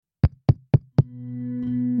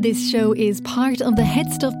This show is part of the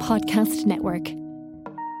Head Stuff Podcast Network.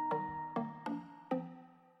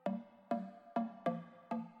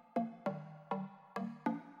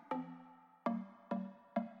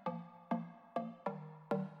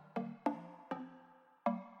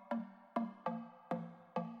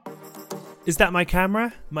 Is that my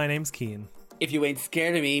camera? My name's Cian. If you ain't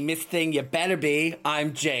scared of me, Miss Thing, you better be.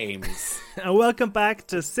 I'm James. And welcome back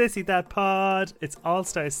to Sissy That Pod. It's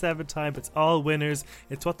All-Star 7 time. It's all winners.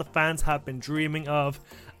 It's what the fans have been dreaming of.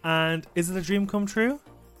 And is it a dream come true?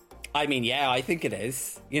 I mean, yeah, I think it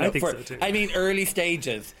is. You know, I think so too. I mean, early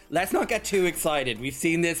stages. Let's not get too excited. We've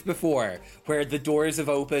seen this before, where the doors have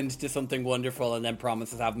opened to something wonderful and then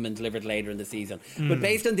promises haven't been delivered later in the season. But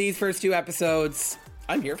based on these first two episodes,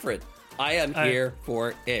 I'm here for it. I am here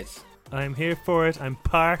for it. I'm here for it. I'm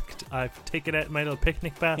parked. I've taken out my little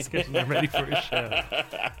picnic basket and I'm ready for a show.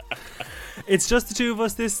 It's just the two of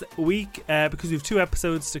us this week because we have two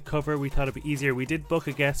episodes to cover. We thought it'd be easier. We did book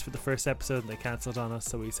a guest for the first episode and they cancelled on us,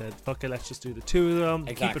 so we said, fuck it, let's just do the two of them.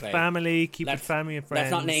 Exactly. Keep it family. Keep it family and friends.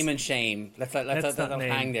 Let's not name and shame. Let's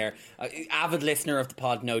hang there. Avid listener of the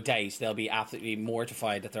pod, no doubt, they'll be absolutely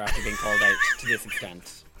mortified that they're after being called out to this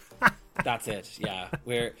extent. That's it. Yeah,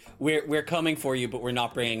 we're coming for you, but we're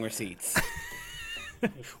not bringing receipts.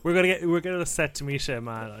 we're gonna set Tamisha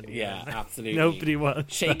man on you. Yeah, absolutely. Nobody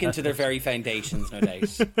wants shaken that. To their very foundations, no doubt.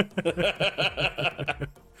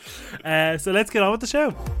 So let's get on with the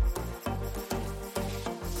show.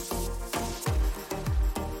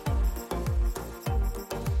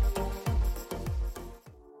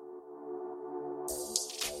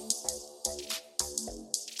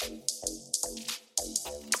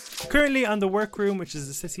 Currently on the Workroom, which is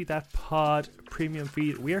the Sissy That Pod premium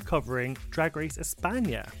feed, we are covering Drag Race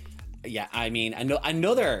España. Yeah, I mean,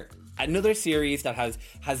 another series that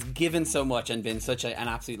has given so much and been such an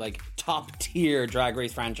absolute like top tier Drag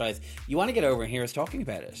Race franchise. You want to get over and hear us talking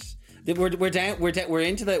about it. We're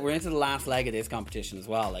into the last leg of this competition as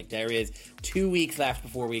well. Like, there is 2 weeks left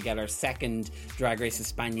before we get our second Drag Race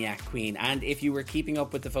España queen. And if you were keeping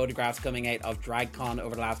up with the photographs coming out of DragCon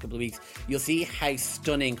over the last couple of weeks, you'll see how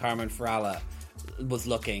stunning Carmen Farala was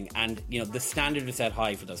looking. And, you know, the standard was set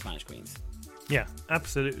high for those Spanish queens. Yeah,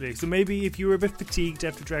 absolutely. So maybe if you were a bit fatigued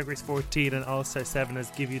after Drag Race 14 and All-Star 7 has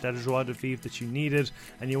given you that joie de vivre that you needed,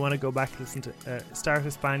 and you want to go back and listen to Start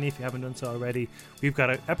España if you haven't done so already, we've got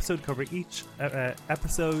an episode covering each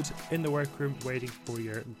episode in the Workroom waiting for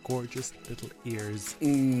your gorgeous little ears.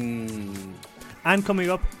 And coming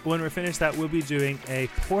up, when we're finished that, we'll be doing a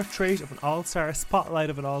portrait of an All-Star, a spotlight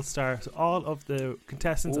of an All-Star. So all of the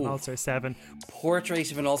contestants in All-Star 7. Portrait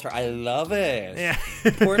of an All-Star. I love it. Yeah.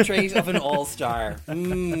 Portrait of an All-Star.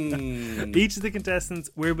 Each of the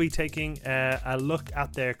contestants will be taking a look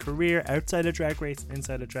at their career outside of Drag Race,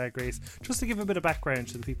 inside of Drag Race, just to give a bit of background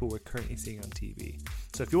to the people we're currently seeing on TV.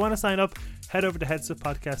 So if you want to sign up, head over to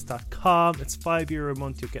headstuffpodcast.com. It's €5 a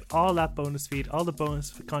month. You'll get all that bonus feed, all the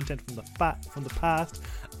bonus content from the past,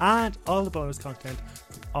 and all the bonus content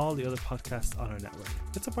from all the other podcasts on our network.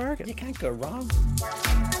 It's a bargain. You can't go wrong.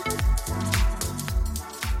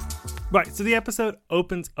 Right, so the episode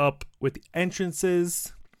opens up with the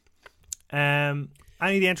entrances.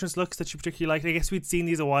 Any of the entrance looks that you particularly liked? I guess we'd seen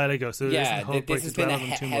these a while ago, so yeah, this has been a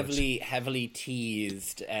heavily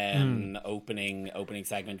teased opening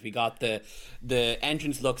segment. We got the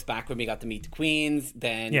entrance looks back when we got to meet the queens.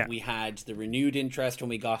 Then we had the renewed interest when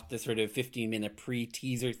we got the sort of 15-minute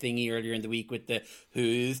pre-teaser thingy earlier in the week with the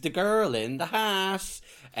 "Who's the girl in the hat?"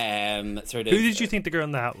 Who did you think the girl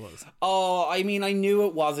in the hat was? Oh, I mean, I knew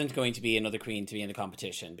it wasn't going to be another queen to be in the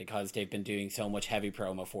competition because they've been doing so much heavy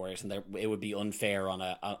promo for it, and it would be unfair on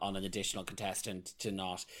an additional contestant to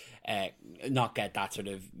not get that sort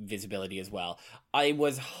of visibility as well. I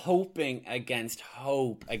was hoping against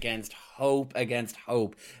hope that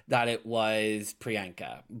it was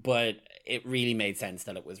Priyanka, but it really made sense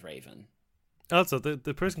that it was Raven. Also,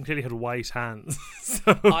 the person clearly had white hands.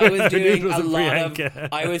 So I was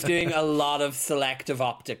doing a lot of selective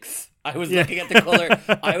optics. I was looking at the color.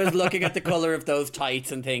 I was looking at the color of those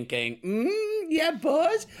tights and thinking, yeah,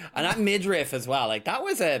 but and that midriff as well. Like, that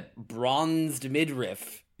was a bronzed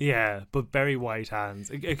midriff. Yeah, but very white hands.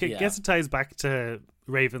 I guess it ties back to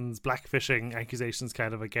Raven's blackfishing accusations,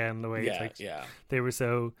 kind of again the way they were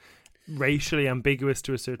so racially ambiguous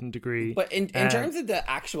to a certain degree. But in terms of the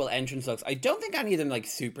actual entrance looks, I don't think any of them like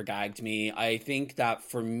super gagged me. I think that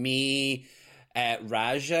for me,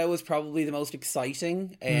 Raja was probably the most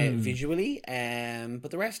exciting visually, but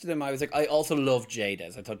the rest of them I was like, I also loved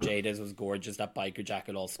Jada's. I thought Jada's was gorgeous, that biker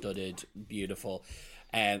jacket all studded, beautiful.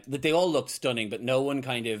 That they all looked stunning, but no one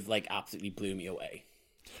kind of like absolutely blew me away.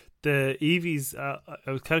 the Evie's, I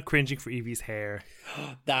was kind of cringing for Evie's hair.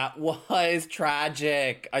 That was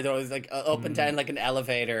tragic. I thought it was like up and down like an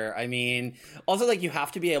elevator. I mean, also like you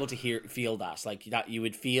have to be able to feel that, like that you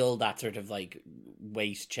would feel that sort of like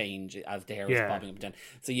weight change as the hair was popping up and down.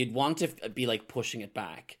 So you'd want to be like pushing it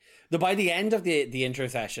back. Though by the end of the intro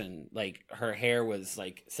session, like her hair was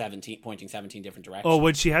like 17 different directions. Oh,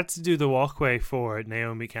 when she had to do the walkway for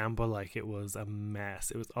Naomi Campbell, like it was a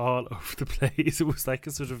mess. It was all over the place. It was like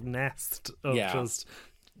a sort of nest of just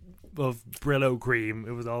of Brillo cream.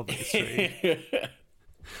 It was all very strange.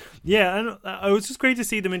 Yeah, and it was just great to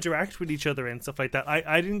see them interact with each other and stuff like that.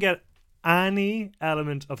 I didn't get any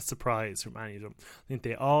element of surprise from any of them. I think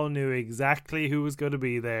they all knew exactly who was going to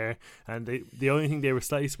be there, and the only thing they were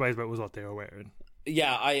slightly surprised about was what they were wearing.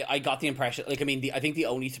 Yeah, I got the impression, like, I mean, I think the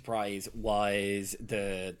only surprise was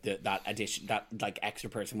that addition, that like extra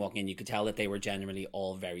person walking in. You could tell that they were generally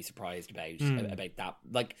all very surprised about that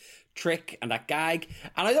like trick and that gag,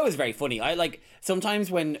 and I thought it was very funny. I like sometimes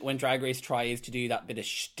when Drag Race tries to do that bit of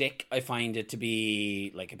shtick, I find it to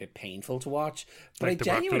be like a bit painful to watch. But like I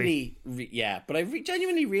genuinely,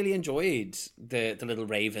 genuinely really enjoyed the little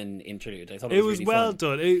Raven interlude. I thought it was really well fun.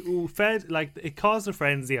 done. It fed like it caused a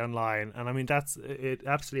frenzy online, and I mean it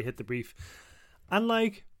absolutely hit the brief. And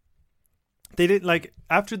like they did, like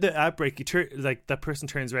after the outbreak, like that person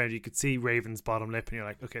turns around, you could see Raven's bottom lip, and you're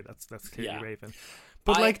like, okay, that's clearly Raven.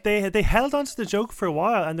 But like they held on to the joke for a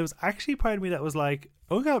while, and there was actually part of me that was like,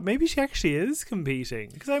 oh god, maybe she actually is competing.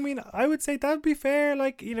 Because I mean, I would say that'd be fair.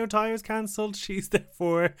 Like, you know, Tyra's cancelled, she's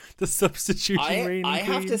therefore the substitution reigning I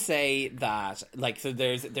queen. have to say that, like, so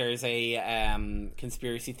there's a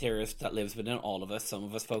conspiracy theorist that lives within all of us. Some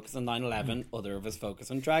of us focus on 9/11, other of us focus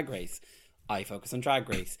on Drag Race. I focus on Drag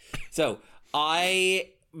Race. So I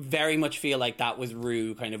very much feel like that was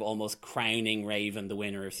Rue kind of almost crowning Raven the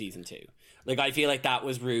winner of season 2. Like, I feel like that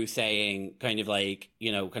was Rue saying, kind of like,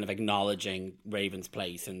 you know, kind of acknowledging Raven's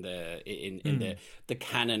place in the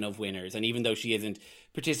canon of winners. And even though she isn't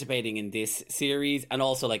participating in this series, and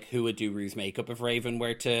also like who would do Rue's makeup if Raven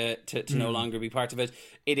were to no longer be part of it,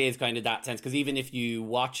 it is kind of that sense. Because even if you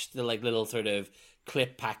watch the like little sort of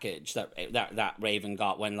clip package that Raven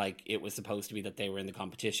got when like it was supposed to be that they were in the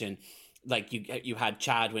competition, like you had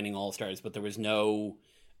Chad winning All Stars, but there was no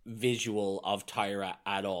visual of Tyra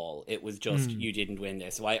at all. It was just you didn't win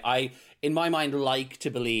this. So I in my mind like to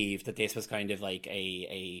believe that this was kind of like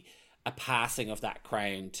a passing of that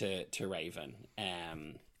crown to Raven.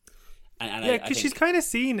 And yeah, because she's kind of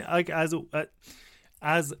seen like as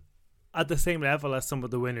at the same level as some of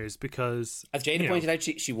the winners, because as Jada pointed out,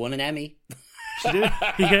 she won an Emmy. She did.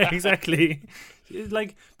 Yeah, exactly.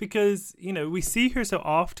 Like, because, you know, we see her so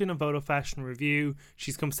often on Photo Fashion Review.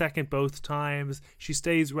 She's come second both times. She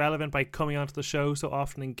stays relevant by coming onto the show so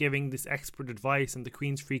often and giving this expert advice, and the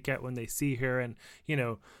queens freak out when they see her. And, you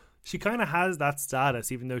know, she kind of has that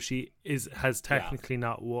status, even though she has technically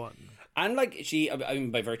not won. And like I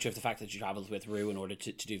mean, by virtue of the fact that she travels with Rue in order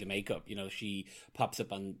to do the makeup, you know, she pops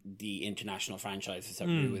up on the international franchises that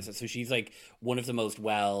Rue is. So she's like one of the most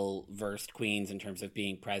well-versed queens in terms of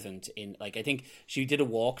being present in, like, I think she did a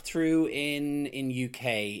walkthrough in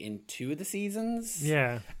UK in 2 of the seasons.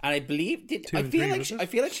 Yeah. And I believe I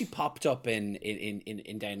feel like she popped up in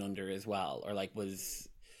Down Under as well, or like was.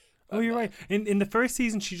 Oh, you're right. In the first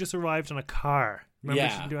season, she just arrived on a car. Remember,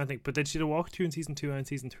 she didn't do anything, but then she did a walkthrough in season 2 and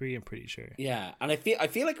season 3. I'm pretty sure. Yeah, and I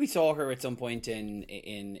feel like we saw her at some point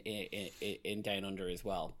in Down Under as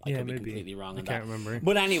well. I could be completely wrong on that. I can't remember.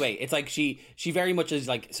 But anyway, it's like she very much is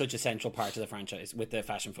like such a central part of the franchise, with the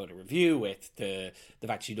fashion photo review, with the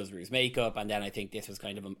fact she does Rue's makeup, and then I think this was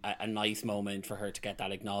kind of a nice moment for her to get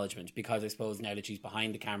that acknowledgement, because I suppose now that she's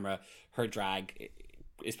behind the camera, her drag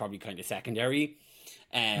is probably kind of secondary.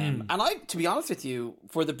 And I, to be honest with you,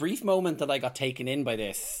 for the brief moment that I got taken in by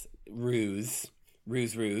this ruse,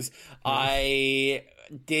 I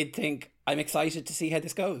did think, I'm excited to see how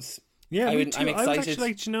this goes. Yeah, I'm excited. I was actually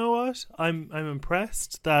like, do you know what? I'm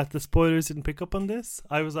impressed that the spoilers didn't pick up on this.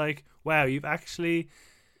 I was like, wow, you've actually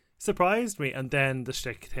surprised me. And then the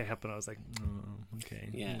shtick happened. I was like, oh, okay.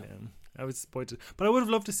 Yeah. I was disappointed. But I would have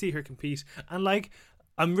loved to see her compete. And like,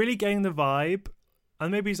 I'm really getting the vibe,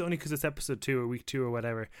 and maybe it's only because it's episode 2 or week 2 or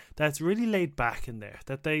whatever, that's really laid back in there,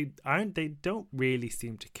 that they don't really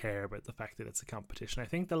seem to care about the fact that it's a competition. I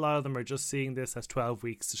think a lot of them are just seeing this as 12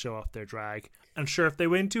 weeks to show off their drag, and sure, if they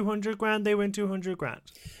win 200 grand, they win 200 grand.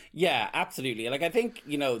 Yeah, absolutely. Like, I think,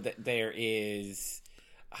 you know, that there is,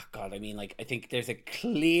 oh God, I mean, like, I think there's a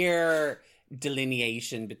clear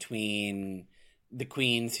delineation between the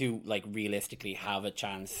queens who like realistically have a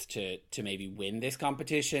chance to maybe win this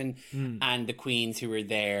competition, and the queens who are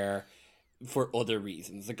there for other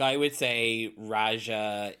reasons. Like I would say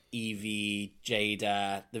Raja, Evie,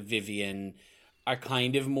 Jada, the Vivian are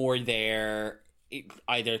kind of more there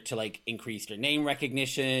either to like increase their name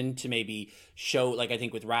recognition, to maybe show, like I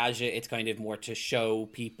think with Raja it's kind of more to show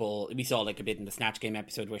people. We saw like a bit in the Snatch Game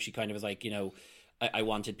episode where she kind of was like, you know, I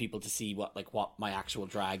wanted people to see what my actual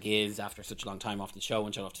drag is after such a long time off the show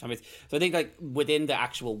and show off the time. So I think like within the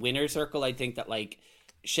actual winner circle, I think that like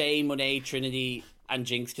Shea, Monet, Trinity and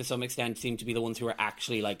Jinx to some extent seem to be the ones who are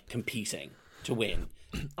actually like competing to win.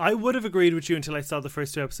 I would have agreed with you until I saw the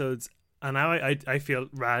first 2 episodes, and now I feel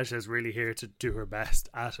Raj is really here to do her best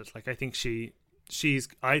at it. Like I think she's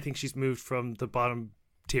moved from the bottom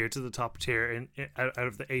tier to the top tier out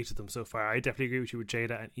of the 8 of them so far. I definitely agree with you with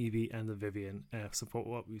Jada and Evie and the Vivian. Support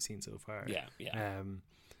what we've seen so far. Yeah.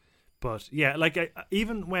 But yeah, like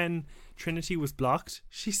even when Trinity was blocked,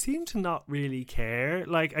 she seemed to not really care.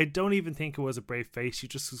 Like I don't even think it was a brave face. She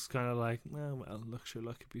just was kind of like, oh, well, look,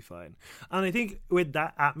 it'd be fine. And I think with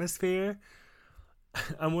that atmosphere,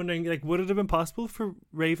 I'm wondering, like, would it have been possible for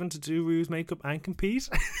Raven to do Rue's makeup and compete?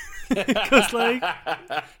 Because, like,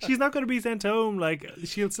 she's not going to be sent home. Like,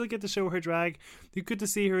 she'll still get to show her drag. It's good to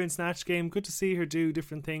see her in Snatch Game. Good to see her do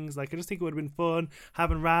different things. Like, I just think it would have been fun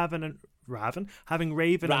having Raven and Raja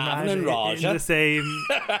in the same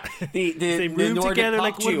same room together.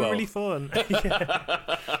 Like, it would be really fun.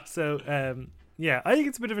 Yeah. So, yeah, I think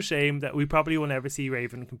it's a bit of a shame that we probably will never see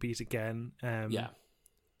Raven compete again.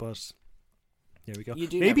 But there we go.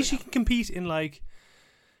 Maybe she can compete in like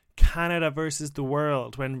Canada versus the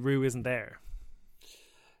world when Rue isn't there.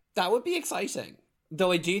 That would be exciting.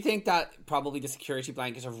 Though I do think that probably the security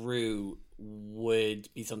blanket of Rue would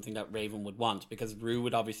be something that Raven would want, because Rue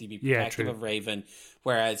would obviously be protective of Raven,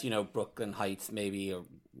 whereas, you know, Brooklyn Heights maybe, or,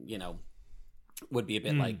 you know, would be a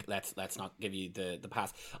bit like, let's not give you the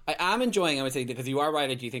pass. I am enjoying, I would say, because you are right,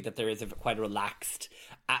 I do think that there is quite a relaxed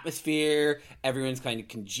atmosphere. Everyone's kind of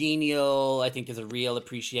congenial. I think there's a real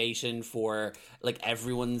appreciation for like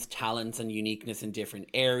everyone's talents and uniqueness in different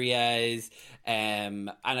areas. And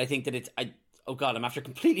I think that oh God, I'm after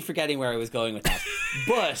completely forgetting where I was going with that.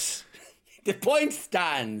 But the point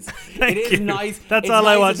stands. It is nice. That's all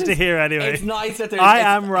I wanted to hear anyway. It's nice that I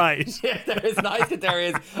am right. It's nice that there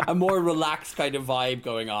is a more relaxed kind of vibe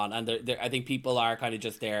going on. And I think people are kind of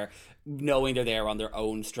just there knowing they're there on their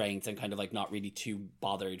own strengths and kind of like not really too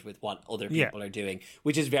bothered with what other people are doing,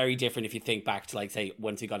 which is very different if you think back to like, say,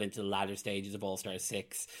 once you got into the latter stages of All Star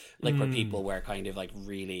 6, like where people were kind of like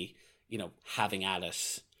really, you know, having at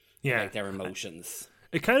it, like their emotions.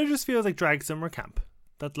 It kind of just feels like drag summer camp.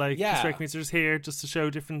 That like the Strike Meets are just here just to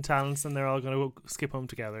show different talents, and they're all going to skip home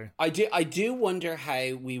together. I do wonder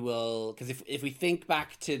how we will, because if we think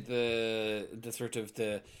back to the sort of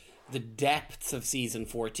the depths of season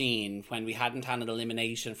 14, when we hadn't had an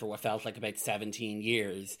elimination for what felt like about 17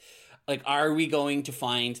 years, like, are we going to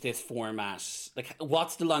find this format? Like,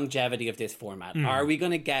 what's the longevity of this format? Are we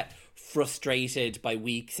going to get frustrated by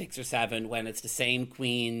week 6 or 7 when it's the same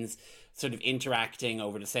queens sort of interacting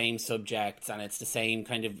over the same subjects and it's the same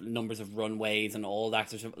kind of numbers of runways and all that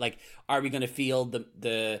sort of, like, are we going to feel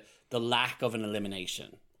the lack of an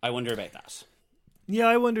elimination? I wonder about that. Yeah,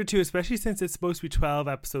 I wonder too, especially since it's supposed to be 12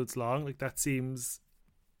 episodes long. Like, that seems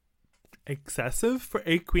excessive for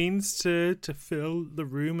 8 queens to fill the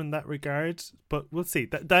room in that regard. But we'll see.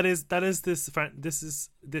 That is this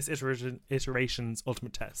iteration's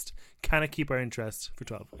ultimate test. Can it keep our interest for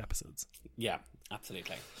 12 episodes? Yeah,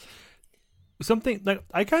 absolutely. Something like,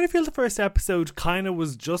 I kind of feel the first episode kind of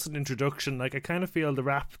was just an introduction. Like, I kind of feel the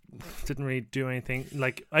rap didn't really do anything.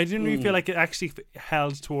 Like, I didn't really feel like it actually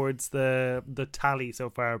held towards the tally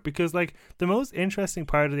so far, because like the most interesting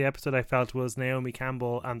part of the episode I felt was Naomi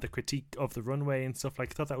Campbell and the critique of the runway and stuff.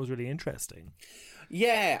 Like, I thought that was really interesting.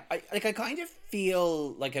 Yeah, I kind of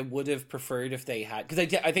feel like I would have preferred if they had, because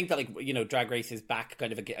I think that, like, you know, Drag Race is back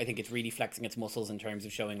kind of, I think it's really flexing its muscles in terms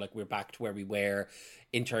of showing like we're back to where we were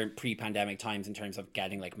in pre-pandemic times in terms of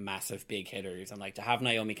getting like massive big hitters, and like to have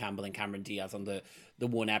Naomi Campbell and Cameron Diaz on the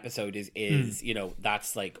one episode is you know,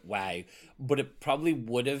 that's like wow. But it probably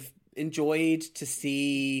would have enjoyed to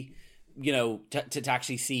see, you know, to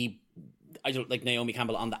actually see, I don't like Naomi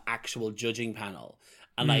Campbell on the actual judging panel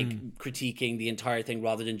and like critiquing the entire thing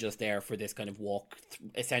rather than just there for this kind of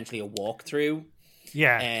essentially a walkthrough.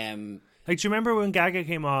 Yeah. Like, do you remember when Gaga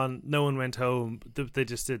came on, no one went home? They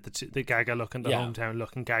just did the Gaga look and the hometown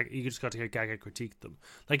look, and Gaga, you just got to hear Gaga critique them.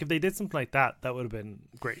 Like, if they did something like that, that would have been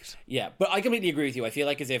great. Yeah, but I completely agree with you. I feel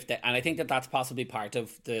like as if and I think that that's possibly part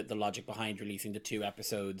of the logic behind releasing the 2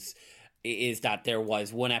 episodes is that there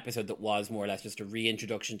was one episode that was more or less just a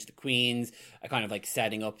reintroduction to the queens, a kind of like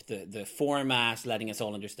setting up the format, letting us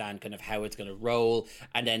all understand kind of how it's going to roll,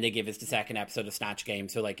 and then they give us the second episode of Snatch Game.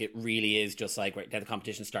 So like it really is just like, right, the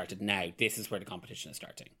competition started now. This is where the competition is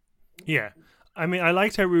starting. Yeah. I mean, I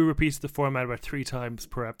liked how we repeated the format about 3 times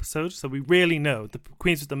per episode, so we really know the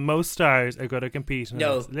queens with the most stars are going to compete in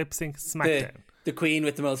lip sync SmackDown. The queen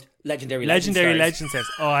with the most legendary legend stars.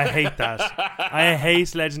 Oh, I hate that. I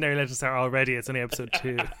hate legendary legend star already. It's only episode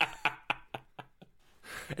 2.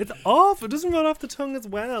 It's off. It doesn't roll off the tongue as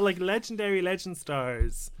well. Like legendary legend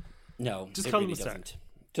stars. No, just call them a star.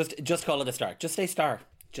 Just call it a star. Just say star.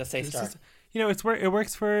 Just say star. It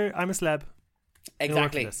works for I'm a Celeb.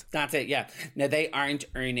 Exactly. That's it, yeah. Now, they aren't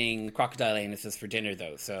earning crocodile anuses for dinner,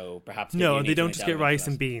 though, so perhaps... No, they don't just get rice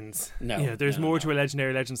and beans. No. There's more to a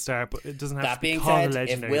legendary legend star, but it doesn't have that to be being called said, a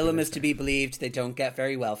legendary. if Willem is to be believed, they don't get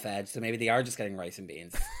very well fed, so maybe they are just getting rice and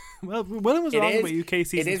beans. Well, Willem was wrong about UK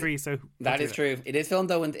season 3, so... That is true. It is filmed,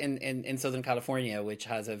 though, in Southern California, which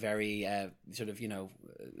has a very sort of,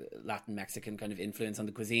 Latin Mexican kind of influence on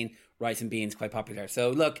the cuisine. Rice and beans, quite popular. So,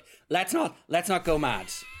 look, let's not go mad.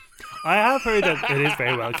 I have heard that it is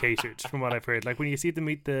very well catered, from what I've heard. Like when you see them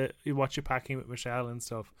you watch it packing with Michelle and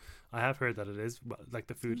stuff. I have heard that it is like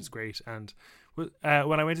the food is great. And when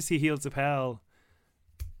I went to see Heels of Hell,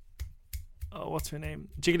 what's her name?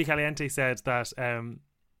 Jiggly Caliente said that on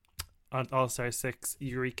All Star 6,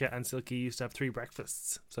 Eureka and Silky used to have 3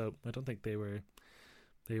 breakfasts. So I don't think they were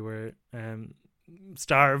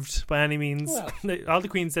starved by any means. Well, all the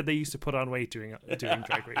queens said they used to put on weight doing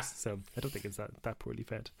Drag Race, so I don't think it's that poorly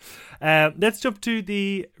fed. Let's jump to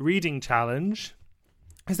the reading challenge,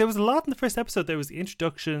 because there was a lot in the first episode. There was the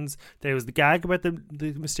introductions, there was the gag about the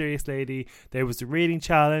mysterious lady, there was the reading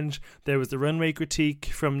challenge, there was the runway critique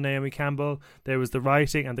from Naomi Campbell, there was the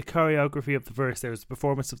writing and the choreography of the verse, there was the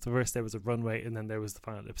performance of the verse, there was a runway, and then there was the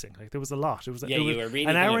final lip sync. Like there was a lot. It was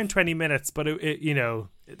an hour and 20 minutes, but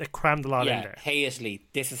they crammed a lot in there. Hey Ashley,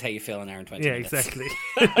 this is how you feel an hour and 20 minutes. Yeah, exactly.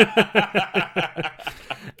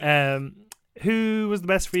 Who was the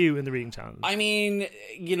best for you in the reading challenge? I mean,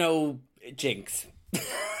 Jinx.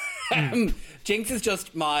 Jinx is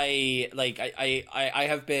just my I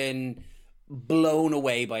have been blown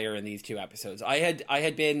away by her in these 2 episodes. I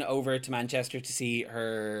had been over to Manchester to see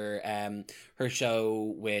her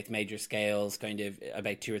show with Major Scales kind of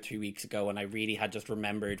about 2 or 3 weeks ago, and I really had just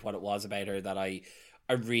remembered what it was about her that I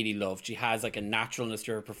really loved. She has like a naturalness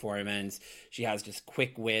to her performance. She has this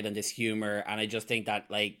quick wit and this humor, and I just think that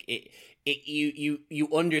like you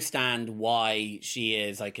understand why she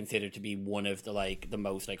is like considered to be one of the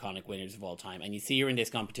most iconic winners of all time, and you see her in this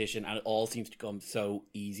competition and it all seems to come so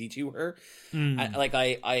easy to her.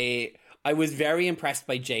 I was very impressed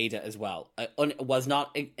by Jada as well. I was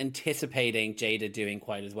not anticipating Jada doing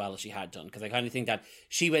quite as well as she had done, because I kind of think that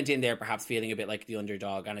she went in there perhaps feeling a bit like the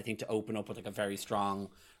underdog, and I think to open up with like a very strong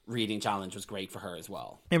reading challenge was great for her as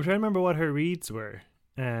well. I'm trying to remember what her reads were.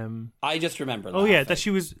 I just remember. Oh yeah, that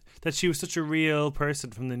she was such a real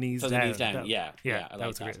person from the knees down. The knees down. Yeah, I that like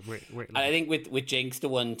was that. Great. And I think with Jinx, the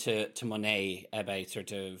one to Monet about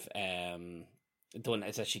sort of the one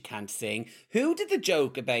that says she can't sing. Who did the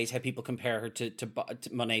joke about how people compare her to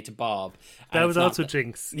Monet to Bob? That was also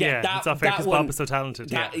Jinx. Yeah, it's not fair because Bob is so talented.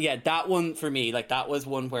 That one for me, like that was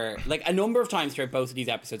one where, like a number of times throughout both of these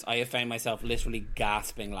episodes, I have found myself literally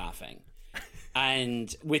gasping laughing.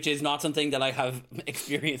 And which is not something that I have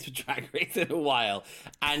experienced with Drag Race in a while,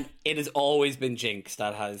 and it has always been Jinx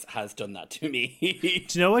that has done that to me.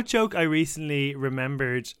 Do you know what joke I recently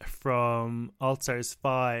remembered from All Stars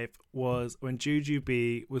 5 was when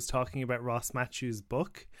Jujubee was talking about Ross Matthew's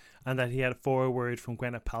book and that he had a foreword from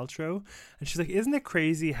Gwyneth Paltrow, and she's like, isn't it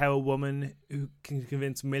crazy how a woman who can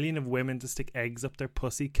convince a million of women to stick eggs up their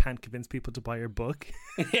pussy can't convince people to buy her book?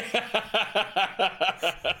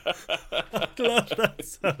 I love that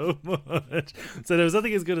so much. So there was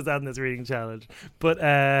nothing as good as that in this reading challenge, but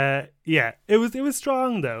it was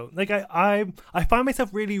strong though. Like I find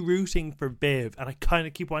myself really rooting for Viv, and I kind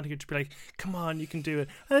of keep wanting her to be like, come on, you can do it,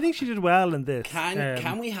 and I think she did well in this.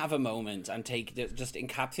 Can we have a moment and just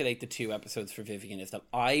encapsulate the 2 episodes for Vivienne? Is that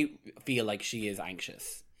I feel like she is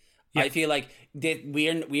anxious. Yeah. I feel like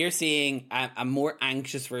we are seeing a more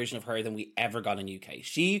anxious version of her than we ever got in UK.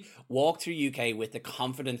 She walked through UK with the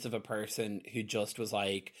confidence of a person who just was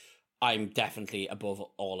like, I'm definitely above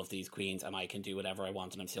all of these queens and I can do whatever I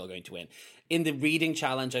want and I'm still going to win. In the reading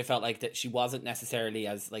challenge, I felt like that she wasn't necessarily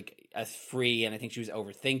as free, and I think she was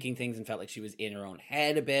overthinking things and felt like she was in her own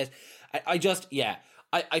head a bit. I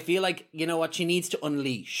feel like, you know what, she needs to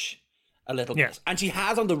unleash a little bit. And she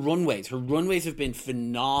has on the runways. Her runways have been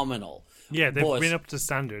phenomenal. Yeah, they've But- been up to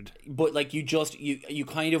standard. But like you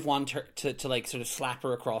kind of want her to like sort of slap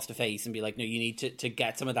her across the face and be like, no, you need to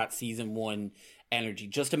get some of that season 1 energy.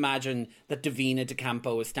 Just imagine that Davina De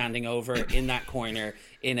Campo is standing over in that corner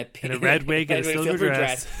in a red wig and a silver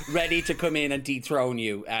dress, ready to come in and dethrone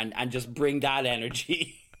you and just bring that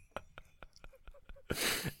energy.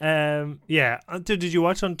 Yeah. Did you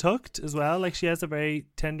watch Untucked as well? Like, she has a very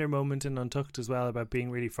tender moment in Untucked as well about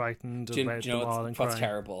being really frightened about the wall and what's crying.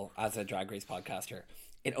 terrible as a Drag Race podcaster?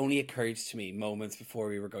 It only occurred to me moments before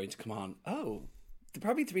we were going to come on.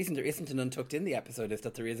 Probably the reason there isn't an Untucked in the episode is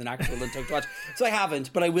that there is an actual Untucked watch. So I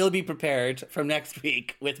haven't, but I will be prepared from next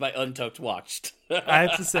week with my Untucked watched. I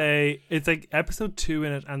have to say, it's like episode 2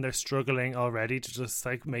 in it, and they're struggling already to just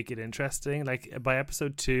like make it interesting. Like, by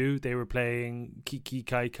episode 2, they were playing Kiki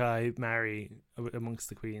Kai Kai Mari amongst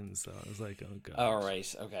the queens. So I was like, oh god. All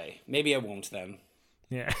right, okay, maybe I won't then.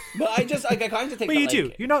 Yeah, But I kind of think. but that, you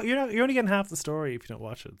like, do. You're only getting half the story if you don't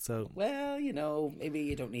watch it. So, well, maybe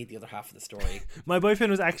you don't need the other half of the story. my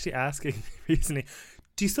boyfriend was actually asking recently,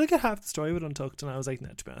 do you still get half the story with Untucked? And I was like, no,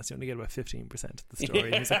 to be honest, you only get about 15% of the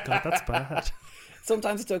story. And he's like, God, that's bad.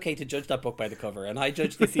 Sometimes it's okay to judge that book by the cover, and I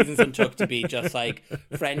judge this season's Untucked to be just like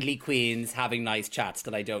friendly queens having nice chats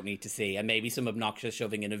that I don't need to see, and maybe some obnoxious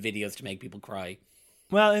shoving in of videos to make people cry.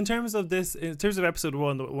 Well, in terms of episode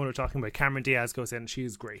 1, the one we're talking about, Cameron Diaz goes in.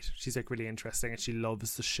 She's great. She's like really interesting, and she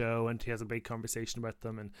loves the show, and he has a big conversation about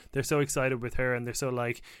them, and they're so excited with her, and they're so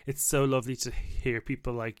like, it's so lovely to hear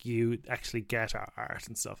people like you actually get our art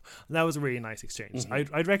and stuff. And that was a really nice exchange.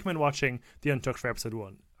 Mm-hmm. I'd recommend watching the Untucked for episode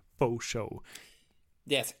 1. Faux show.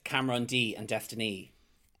 Yes, Cameron D and Destiny.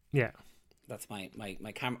 Yeah. That's my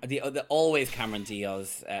the always Cameron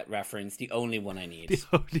Diaz reference. The only one I need. The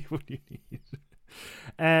only one you need.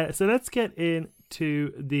 So let's get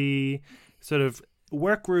into the sort of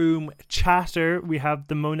workroom chatter. We have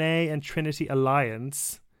the Monet and Trinity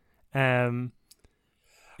alliance. Do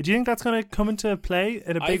you think that's going to come into play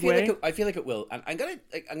in a big way? I feel like it will, and I'm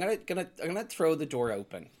gonna throw the door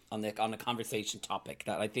open on the conversation topic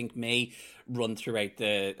that I think may run throughout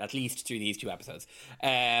at least through these 2 episodes.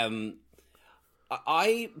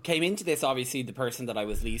 I came into this, obviously, the person that I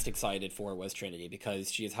was least excited for was Trinity,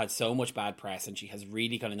 because she has had so much bad press and she has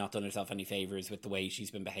really kind of not done herself any favours with the way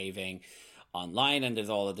she's been behaving online, and there's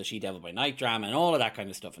all of the She Devil by Night drama and all of that kind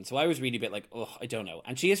of stuff. And so I was really a bit like, oh, I don't know.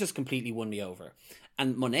 And she has just completely won me over.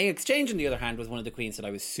 And Monet Exchange, on the other hand, was one of the queens that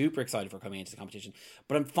I was super excited for coming into the competition.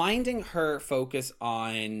 But I'm finding her focus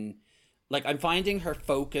on... I'm finding her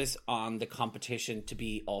focus on the competition to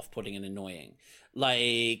be off-putting and annoying.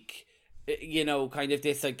 Like... kind of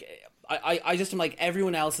this, like, I just am like,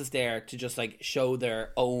 everyone else is there to just, like, show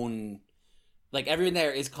their own, like, everyone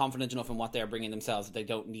there is confident enough in what they're bringing themselves that they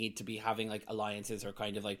don't need to be having, like, alliances or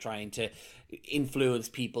kind of, like, trying to influence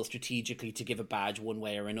people strategically to give a badge one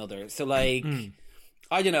way or another. So, like,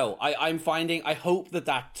 I don't know, I'm finding, I hope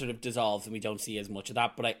that sort of dissolves and we don't see as much of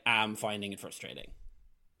that, but I am finding it frustrating.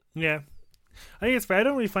 Yeah. I think it's fair. I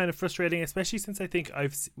don't really find it frustrating, especially since I think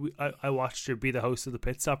I watched her be the host of the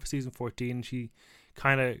Pit Stop for season 14. She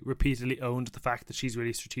kind of repeatedly owned the fact that she's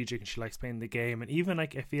really strategic and she likes playing the game. And even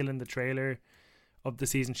like I feel in the trailer of the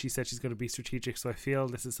season, she said she's going to be strategic. So I feel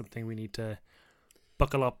this is something we need to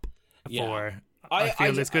buckle up for. I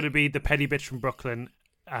feel it's going to be the petty bitch from Brooklyn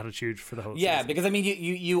attitude for the whole season. Because I mean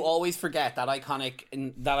you always forget that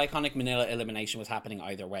iconic Manila elimination was happening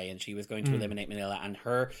either way, and she was going to eliminate Manila, and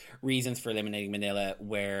her reasons for eliminating Manila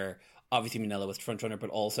were obviously Manila was front runner,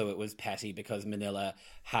 but also it was petty because Manila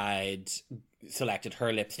had selected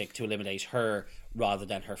her lipstick to eliminate her rather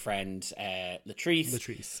than her friend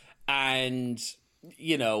Latrice. And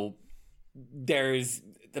there's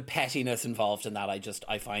the pettiness involved in that.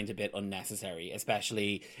 I find a bit unnecessary,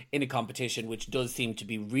 especially in a competition which does seem to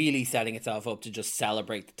be really setting itself up to just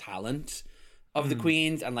celebrate the talent of the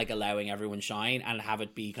queens and like allowing everyone shine, and have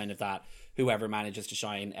it be kind of that whoever manages to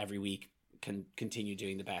shine every week can continue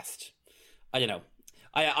doing the best. I don't know.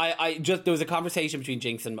 I just, there was a conversation between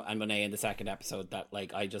Jinx and Monet in the second episode that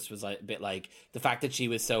like I just was like a bit like the fact that she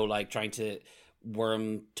was so like trying to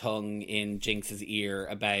worm tongue in Jinx's ear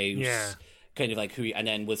about kind of like who, and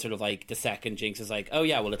then was sort of like the second Jinx was like, oh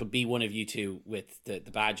yeah, well it'll be one of you two with the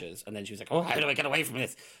badges, and then she was like, oh, how do I get away from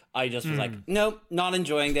this? I just was like, nope, not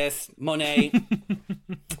enjoying this. Monet.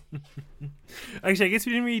 Actually, I guess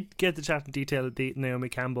we didn't really get the chat in detail at the Naomi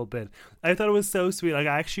Campbell bit. I thought it was so sweet. Like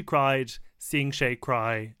I actually cried seeing Shay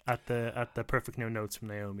cry at the perfect no notes from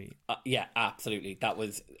Naomi. Yeah, absolutely. That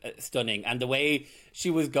was stunning. And the way she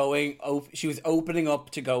was going, she was opening up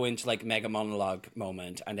to go into like mega monologue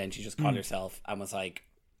moment, and then she just caught herself and was like,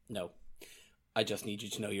 no, I just need you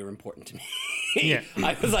to know you're important to me. Yeah.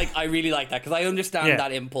 I was like, I really like that because I understand Yeah.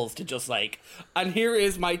 that impulse to just like, and here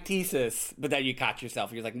is my thesis. But then you catch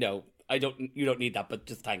yourself. You're like, no, you don't need that, but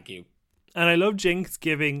just thank you. And I love Jinx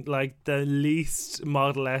giving like the least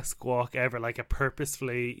model-esque walk ever, like a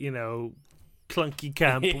purposefully, clunky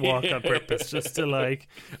camp walk on purpose, just to like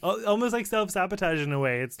almost like self-sabotage in a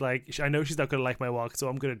way. It's like, I know she's not going to like my walk, so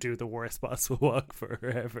I'm going to do the worst possible walk for her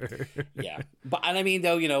ever. Yeah. And I mean,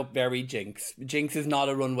 though, very Jinx. Jinx is not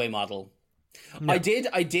a runway model. No. I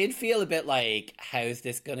did feel a bit like, how's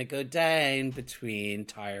this gonna go down between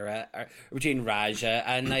Raja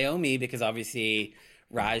and Naomi, because obviously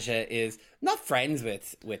Raja is not friends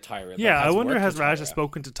with Tyra. Yeah, I wonder, has Raja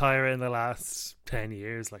spoken to Tyra in the last 10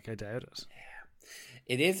 years? Like, I doubt it. Yeah.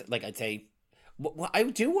 It is, like, I'd say, I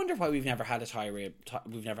do wonder why we've never had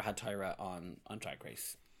Tyra on Drag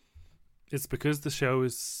Race. It's because the show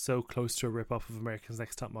is so close to a rip-off of America's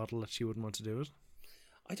Next Top Model that she wouldn't want to do it.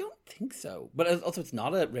 I don't think so. But also, it's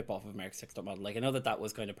not a rip-off of America's Next Top Model. Like, I know that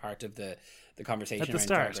was kind of part of the conversation at the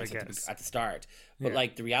start, I guess. At the start. But,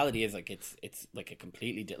 like, the reality is, like, it's like a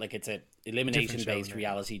completely... like, it's a elimination-based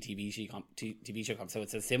reality TV show. So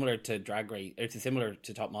it's as similar to Drag Race... It's as similar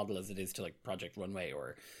to Top Model as it is to, like, Project Runway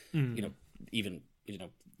or, even,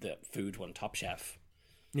 the food one, Top Chef.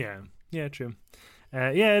 Yeah. Yeah, true.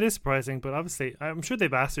 Yeah, it is surprising. But obviously, I'm sure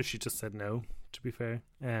they've asked her. She just said no, to be fair.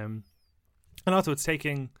 And also, it's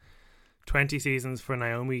taking 20 seasons for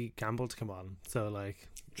Naomi Campbell to come on. So, like...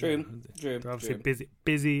 True. They're obviously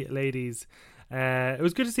busy ladies. It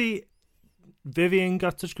was good to see Vivian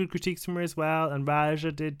got such good critiques from her as well, and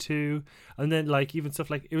Raja did too. And then, like, even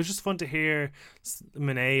stuff like... It was just fun to hear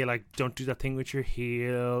Monet, like, don't do that thing with your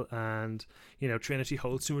heel, and, Trinity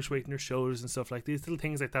holds too much weight in her shoulders and stuff like these little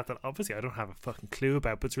things like that obviously I don't have a fucking clue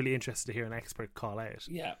about, but it's really interesting to hear an expert call out.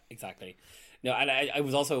 Yeah, exactly. No, and I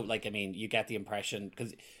was also like, I mean, you get the impression,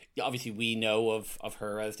 because obviously we know of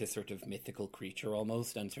her as this sort of mythical creature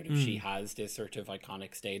almost, and sort of she has this sort of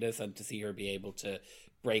iconic status, and to see her be able to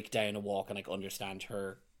break down a walk and like understand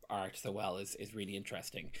her art so well is really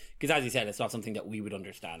interesting. Because as you said, it's not something that we would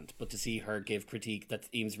understand, but to see her give critique that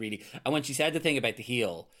seems really... And when she said the thing about the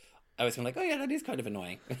heel, I was kind of like, oh yeah, that is kind of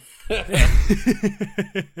annoying.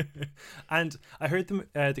 And I heard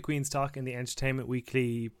the Queen's talk in the Entertainment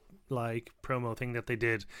Weekly like promo thing that they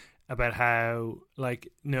did about how like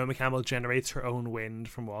Naomi Campbell generates her own wind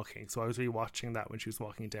from walking. So I was really watching that when she was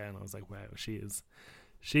walking down. I was like, wow, she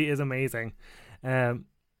is amazing. The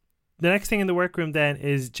next thing in the workroom then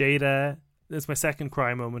is Jada. This is my second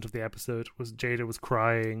cry moment of the episode. Was Jada was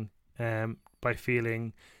crying by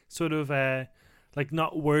feeling sort of like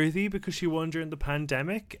not worthy because she won during the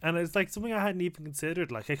pandemic, and it's like something I hadn't even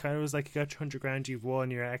considered. Like I kind of was like, you got your $100,000, you've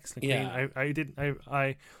won, you're excellent queen.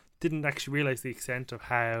 I didn't actually realize the extent of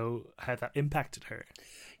how that impacted her.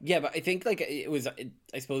 Yeah, but I think like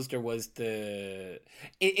I suppose there was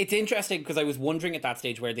it's interesting because I was wondering at that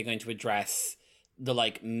stage where they're going to address the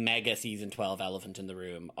like mega season 12 elephant in the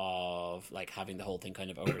room of like having the whole thing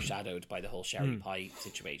kind of overshadowed by the whole Sherry Pie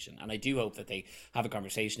situation. And I do hope that they have a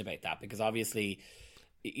conversation about that, because obviously,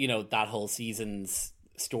 that whole season's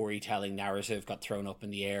storytelling narrative got thrown up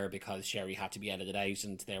in the air because Sherry had to be edited out,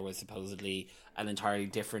 and there was supposedly an entirely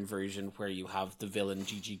different version where you have the villain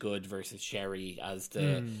Gigi Good versus Sherry as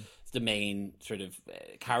the main sort of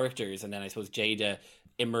characters. And then I suppose Jada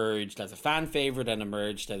emerged as a fan favorite and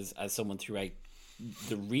emerged as someone throughout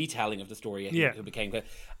the retelling of the story who became,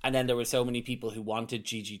 and then there were so many people who wanted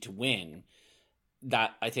Gigi to win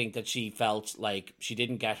that I think that she felt like she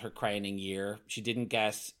didn't get her crowning year. She didn't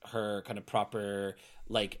get her kind of proper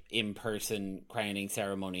like in-person crowning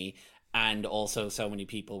ceremony. And also so many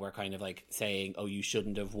people were kind of like saying, oh, you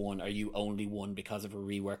shouldn't have won, or you only won because of a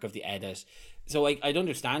rework of the edit. So I'd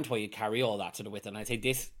understand why you carry all that sort of with it. And I'd say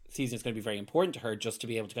this season is going to be very important to her, just to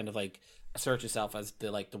be able to kind of like assert herself as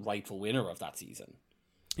the rightful winner of that season.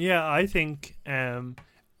 Yeah, I think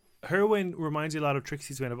her win reminds you a lot of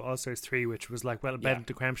Trixie's win of All Stars 3, which was like, well, Beth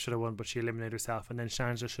DeCreme should have won, but she eliminated herself, and then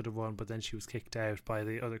Shanja should have won, but then she was kicked out by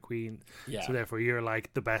the other queen. Yeah. So therefore you're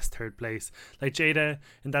like the best third place. Like Jada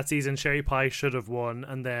in that season, Sherry Pie should have won,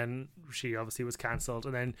 and then she obviously was cancelled,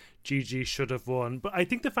 and then Gigi should have won. But I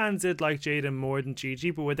think the fans did like Jada more than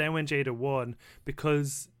Gigi, but then when Jada won,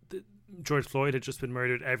 because George Floyd had just been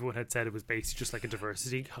murdered, everyone had said it was basically just like a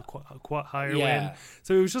diversity higher win.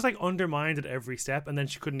 So it was just like undermined at every step, and then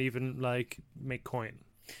she couldn't even like make coin.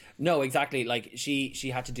 No, exactly. Like she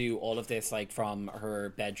had to do all of this like from her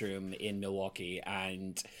bedroom in Milwaukee,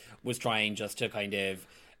 and was trying just to kind of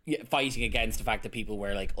fighting against the fact that people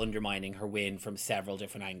were like undermining her win from several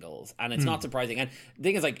different angles. And it's not surprising. And the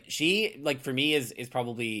thing is, like, she, like, for me is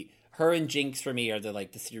probably her and Jinx for me are the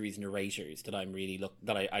series narrators that I'm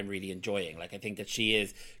really enjoying. Like, I think that she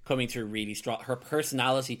is coming through really strong. Her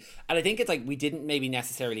personality, and I think it's like we didn't maybe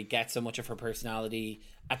necessarily get so much of her personality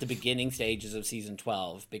at the beginning stages of season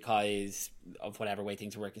 12 because of whatever way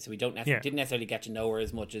things were working. So we didn't necessarily get to know her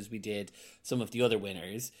as much as we did some of the other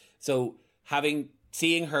winners. So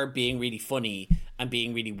seeing her being really funny and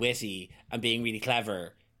being really witty and being really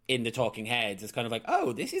clever in the talking heads is kind of like,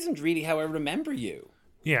 oh, this isn't really how I remember you.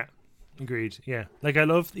 Yeah, agreed. Yeah, like I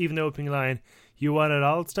love even the opening line, "You want an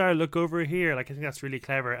all-star? Look over here." Like, I think that's really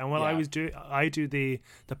clever. And while I do the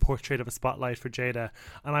portrait of a spotlight for Jada,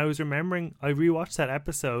 and I was remembering I rewatched that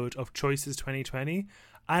episode of Choices 2020,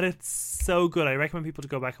 and it's so good. I recommend people to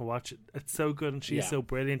go back and watch it. It's so good, and she's so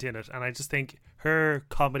brilliant in it. And I just think her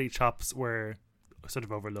comedy chops were sort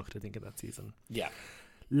of overlooked, I think, in that season. Yeah.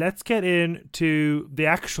 Let's get into the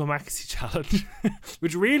actual Maxi Challenge,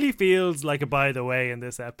 which really feels like a by the way in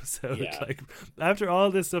this episode. Yeah. Like, after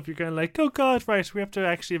all this stuff, you're kind of like, oh God, right, we have to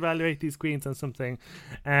actually evaluate these queens on something.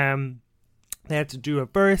 They had to do a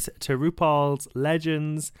verse to RuPaul's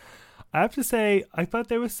Legends. I have to say, I thought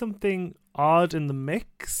there was something odd in the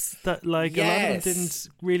mix that, like, a lot of them didn't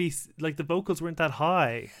really, like, the vocals weren't that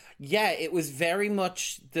high. Yeah, it was very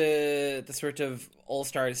much the sort of All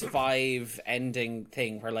Stars 5 ending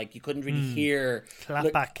thing where, like, you couldn't really hear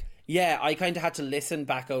Clap back. Yeah, I kind of had to listen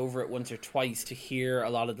back over it once or twice to hear a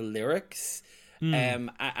lot of the lyrics.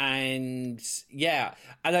 And yeah,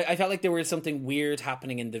 and I felt like there was something weird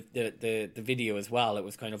happening in the video as well. It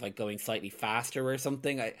was kind of like going slightly faster or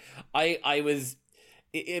something. I was.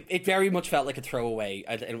 It very much felt like a throwaway.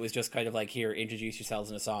 It was just kind of like, here, introduce yourselves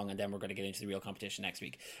in a song, and then we're going to get into the real competition next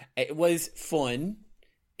week. It was fun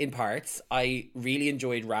in parts. I really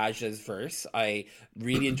enjoyed Raja's verse. I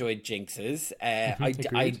really enjoyed Jinx's. I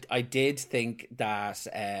did think that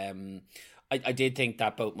I did think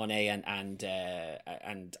that both Monet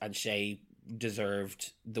and Shay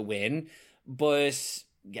deserved the win, but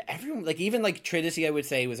yeah, everyone, like, even like Trinity, I would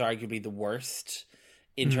say, was arguably the worst.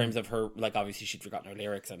 In terms of her, like, obviously she'd forgotten her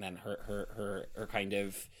lyrics, and then her kind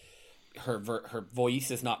of her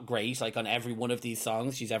voice is not great. Like, on every one of these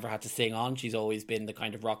songs she's ever had to sing on, she's always been the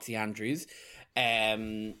kind of Roxy Andrews.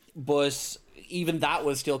 But even that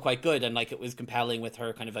was still quite good, and like, it was compelling with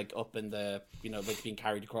her kind of like up in the, you know, like being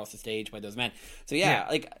carried across the stage by those men. So yeah.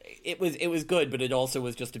 Like, it was good, but it also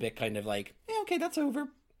was just a bit kind of like, yeah, okay, that's over.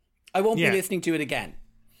 I won't be listening to it again.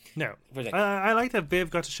 No, I like that Viv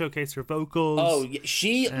got to showcase her vocals. Oh, yeah.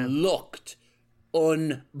 She looked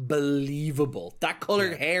unbelievable. That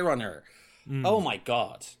coloured hair on her. Oh my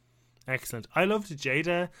God. Excellent. I loved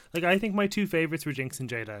Jada. Like, I think my two favourites were Jinx and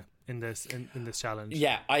Jada in this challenge.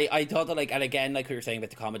 Yeah, I thought that, like, and again, like we were saying about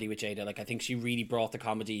the comedy with Jada, like, I think she really brought the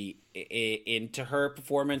comedy into her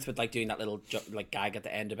performance with, like, doing that little like gag at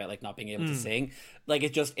the end about, like, not being able to sing. Like,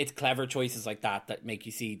 it's clever choices like that make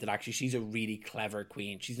you see that actually she's a really clever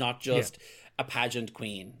queen. She's not just a pageant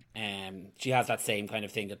queen. She has that same kind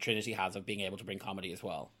of thing that Trinity has of being able to bring comedy as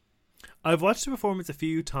well. I've watched the performance a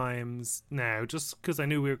few times now, just because I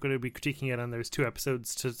knew we were going to be critiquing it, and there's 2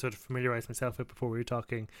 episodes to sort of familiarise myself with before we were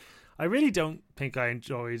talking. I really don't think I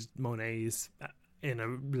enjoyed Monet's in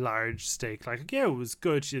a large stake. Like, yeah, it was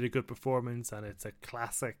good. She did a good performance, and it's a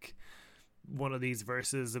classic one of these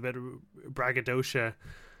verses, a bit of braggadocio.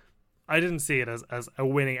 I didn't see it as a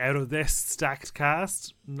winning out of this stacked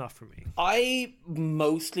cast. Not for me. I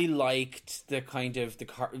mostly liked the kind of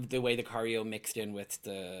the way the choreo mixed in with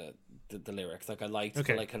the lyrics. Like, I liked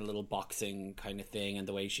the, like, kind of little boxing kind of thing, and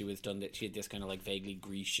the way she was done. That she had this kind of like vaguely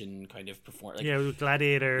Grecian kind of perform. Like, with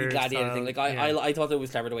gladiator thing. Like, I thought it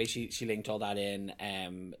was clever the way she linked all that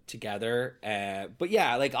in together. But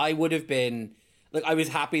yeah, like, I would have been, like, I was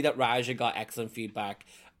happy that Raja got excellent feedback.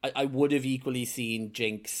 I would have equally seen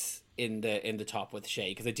Jinx in the top with Shay,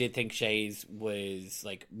 because I did think Shay's was,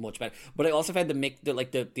 like, much better. But I also found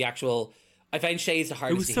the actual. I found Shay's the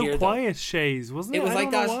hardest to hear. It was so quiet, Shay's, wasn't it? It was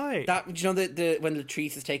like that. Why. That, you know, the when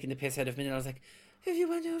Latrice is taking the piss out of me, and I was like, if you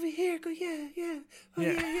went over here, go yeah.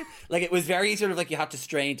 Like, it was very sort of like you had to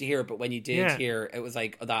strain to hear it, but when you did hear, it was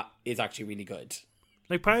like, oh, that is actually really good.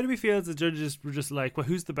 Like, part of me feels the judges were just like, well,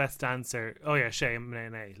 who's the best dancer? Oh yeah, Shay and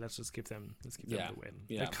Monet. Let's give them the win.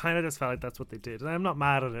 Yeah. I kind of just felt like that's what they did, and I'm not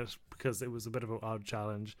mad at it because it was a bit of an odd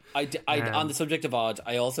challenge. On the subject of odd,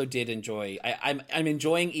 I also did enjoy. I'm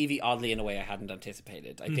enjoying Evie oddly in a way I hadn't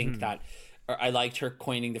anticipated. I think that. I liked her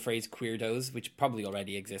coining the phrase "queerdos," which probably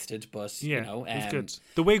already existed, but you know, it was good.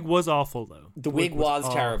 The wig was awful, though. The wig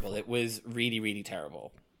was terrible. It was really, really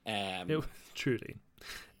terrible. It was, truly.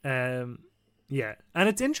 Yeah, and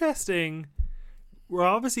it's interesting. We're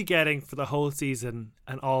obviously getting for the whole season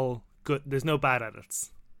and all good. There's no bad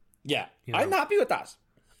edits. Yeah, You know? I'm happy with that.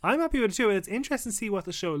 I'm happy with it too. It's interesting to see what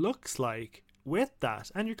the show looks like with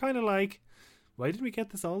that. And you're kind of like, why didn't we get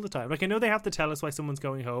this all the time? Like, I know they have to tell us why someone's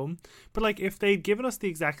going home, but like, if they'd given us the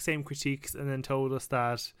exact same critiques and then told us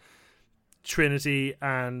that Trinity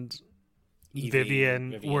and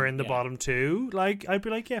Vivian were in the bottom two, like, I'd be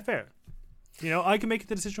like, yeah, fair. You know, I can make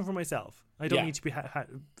the decision for myself. I don't need to be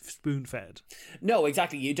spoon fed. No,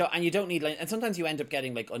 exactly. You don't need, like, and sometimes you end up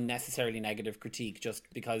getting like unnecessarily negative critique just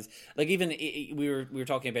because, like, even we were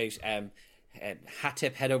talking about hat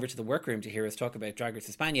tip, head over to the workroom to hear us talk about Drag Race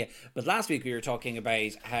España. But last week we were talking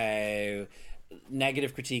about how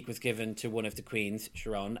negative critique was given to one of the queens,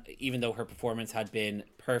 Sharon, even though her performance had been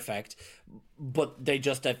perfect, but they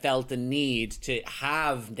just felt the need to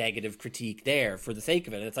have negative critique there for the sake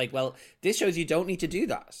of it. And it's like, well, this shows you don't need to do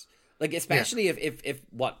that. Like, especially if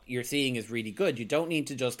what you're seeing is really good, you don't need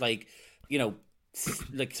to just, like, you know,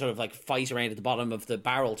 like sort of like fight around at the bottom of the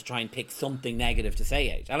barrel to try and pick something negative to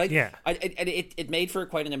say out. I like, it made for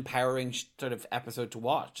quite an empowering sort of episode to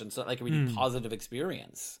watch, and so like a really positive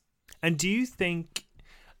experience. And do you think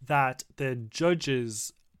that the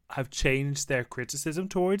judges have changed their criticism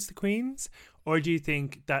towards the queens, or do you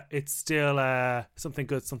think that it's still something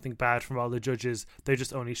good, something bad from all the judges? They're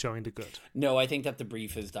just only showing the good. No, I think that the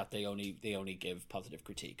brief is that they only give positive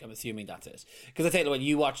critique. I'm assuming that's it. Because I say, when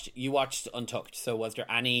you watched Untucked, so was there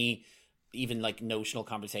any even like notional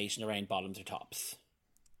conversation around bottoms or tops?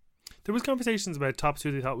 There was conversations about tops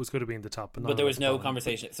who they thought was going to be in the top, but there was no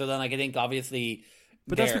conversation. So then, like, I think obviously,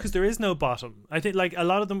 but that's because there is no bottom. I think like a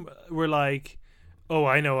lot of them were like, "Oh,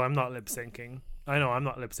 I know, I'm not lip syncing. I know, I'm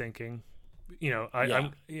not lip syncing." You know,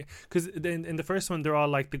 I'm because in the first one they're all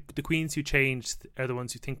like the queens who changed are the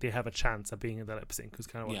ones who think they have a chance at being in the lip sync, was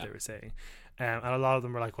kind of what they were saying, and a lot of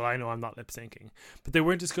them were like, well, I know I'm not lip syncing, but they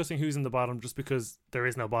weren't discussing who's in the bottom just because there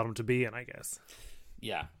is no bottom to be in, I guess.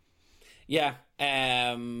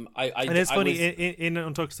 And it's funny in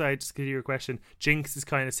Untucked side, just to give you a question, Jinx is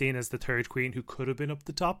kind of seen as the third queen who could have been up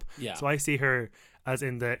the top. So I see her as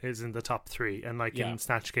in the top three, and like in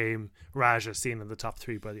Snatch Game, Raja seen in the top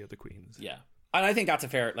three by the other queens. And I think that's a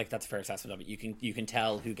fair assessment of it. You can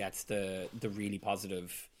tell who gets the really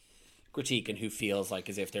positive critique and who feels like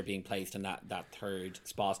as if they're being placed in that third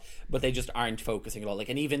spot, but they just aren't focusing at all. Like,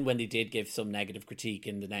 and even when they did give some negative critique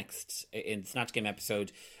in the Snatch Game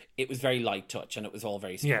episode, it was very light touch and it was all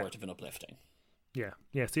very supportive and uplifting. So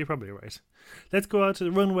you're probably right. Let's go out to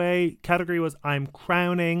the runway. Category was I'm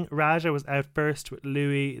Crowning. Raja was out first with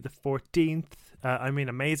Louis the 14th.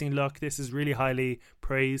 Amazing look. This is really highly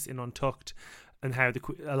praised in Untucked, and how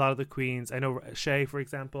a lot of the queens, I know Shay, for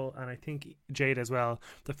example, and I think Jade as well,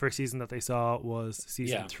 the first season that they saw was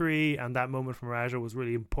season 3, and that moment from Raja was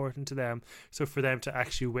really important to them. So for them to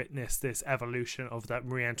actually witness this evolution of that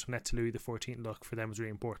Marie Antoinette to Louis the 14th look for them was really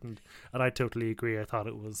important, and I totally agree. I thought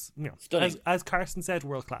it was, stunning. As Carson said,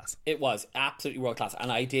 world class. It was absolutely world class,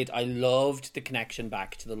 and I loved the connection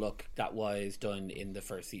back to the look that was done in the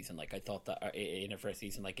first season. Like, I thought that in her first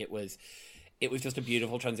season, like, it was just a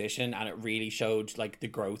beautiful transition, and it really showed like the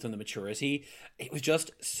growth and the maturity. It was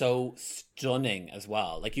just so stunning as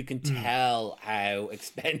well. Like, you can tell how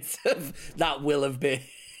expensive that will have been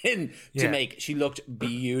to make. She looked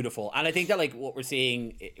beautiful. And I think that like what we're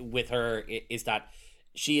seeing with her is that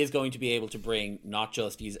she is going to be able to bring not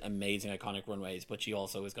just these amazing iconic runways, but she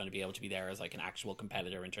also is going to be able to be there as like an actual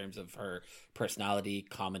competitor in terms of her personality,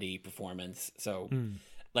 comedy, performance. So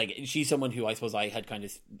like, she's someone who I suppose I had kind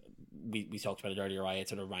of, we talked about it earlier, I had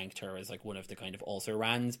sort of ranked her as like one of the kind of also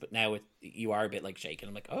rans, but now you are a bit like shaken.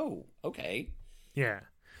 I'm like, oh, okay. Yeah.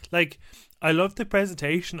 Like, I love the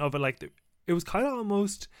presentation of it. Like, it was kind of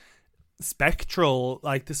almost spectral,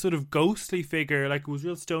 like this sort of ghostly figure. Like, it was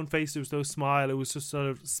real stone faced, there was no smile, it was just sort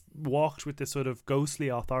of walked with this sort of ghostly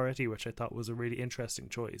authority, which I thought was a really interesting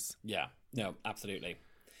choice. Yeah, no, absolutely.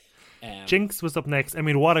 Jinx was up next. I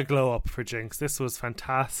mean, what a glow up for Jinx. This was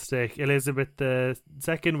fantastic. Elizabeth II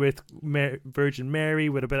with Virgin Mary,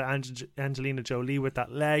 with a bit of Angelina Jolie with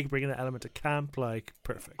that leg, bringing the element of camp. Like,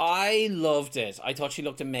 perfect. I loved it. I thought she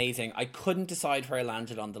looked amazing. I couldn't decide where I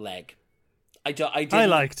landed on the leg. I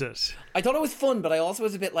liked it. I thought it was fun, but I also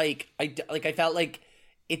was a bit like I felt like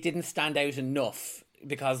it didn't stand out enough,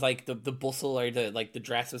 because like the bustle or the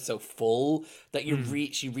dress was so full that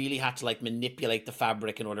she really had to like manipulate the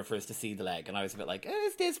fabric in order for us to see the leg, and I was a bit like,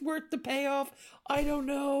 is this worth the payoff? I don't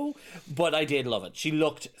know, but I did love it. She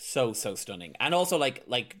looked so stunning, and also like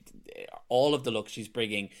all of the looks she's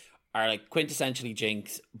bringing are like quintessentially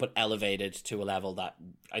Jinx, but elevated to a level that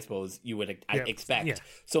I suppose you would expect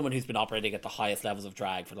someone who's been operating at the highest levels of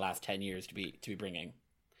drag for the last 10 years to be bringing.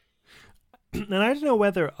 And I don't know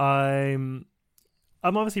whether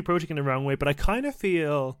I'm obviously approaching it the wrong way, but I kind of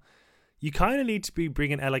feel you kind of need to be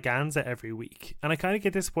bringing eleganza every week. And I kind of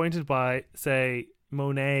get disappointed by, say,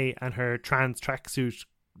 Monet and her trans tracksuit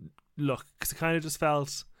look, because I kind of just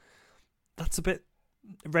felt that's a bit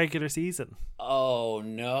regular season. Oh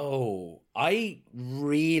no, I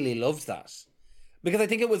really loved that because I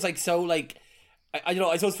think it was like so like I don't know.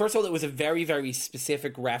 I suppose first of all, it was a very very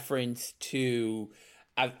specific reference to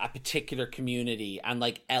a particular community and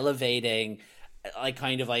like elevating like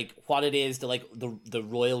kind of like what it is to like the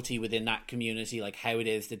royalty within that community, like how it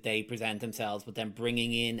is that they present themselves, but then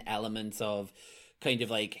bringing in elements of kind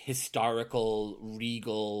of like historical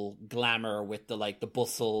regal glamour with the like the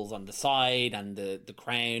bustles on the side and the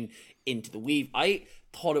crown into the weave. I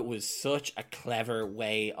thought it was such a clever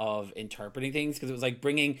way of interpreting things because it was like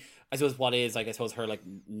bringing, I suppose, what is like I suppose her like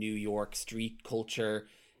New York street culture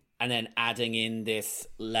and then adding in this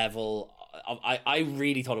level of, I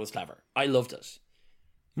really thought it was clever. I loved it.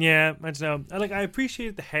 Yeah, I don't know. I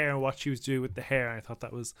appreciated the hair and what she was doing with the hair. I thought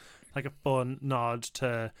that was like a fun nod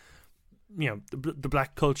to, you know, the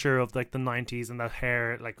black culture of like the 90s and that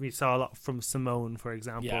hair. Like we saw a lot from Simone, for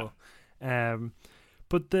example. Yeah.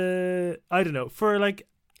 But I don't know, for like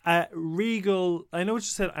a regal, I know what you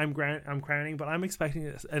said, I'm crowning, but I'm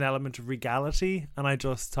expecting an element of regality, and I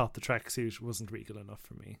just thought the tracksuit wasn't regal enough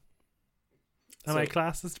for me. Am I a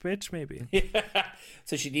classist bitch? Maybe. Yeah.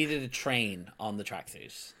 So she needed a train on the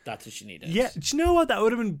tracksuit. That's what she needed. Yeah. Do you know what? That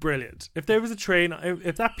would have been brilliant. If there was a train,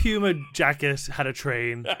 if that Puma jacket had a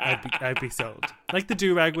train, I'd be sold. Like the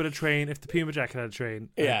do-rag with a train, if the Puma jacket had a train.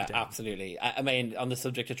 Yeah, absolutely. I mean, on the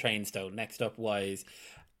subject of trains, though, next up was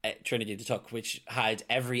Trinity the Tuck, which had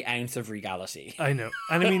every ounce of regality. I know.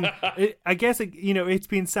 And I mean, I guess, you know, it's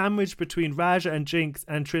been sandwiched between Raja and Jinx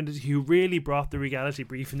and Trinity, who really brought the regality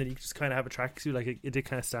brief, and then you just kind of have a tracksuit. Like, it did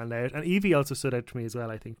kind of stand out. And Evie also stood out to me as well,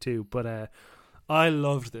 I think, too. But I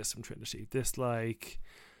loved this from Trinity. This, like,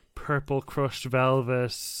 purple crushed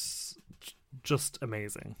velvet, just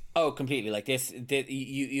amazing. Oh, completely. Like, this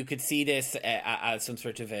you could see this as some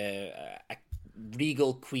sort of a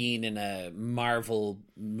regal queen in a Marvel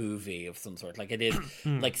movie of some sort. Like, it is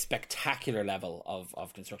like spectacular level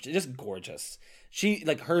of construction. It's just gorgeous. She,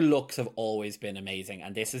 like, her looks have always been amazing,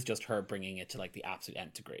 and this is just her bringing it to like the absolute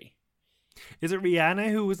nth degree. Is it Rihanna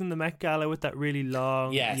who was in the Met Gala with that really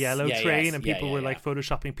long yellow train and people were like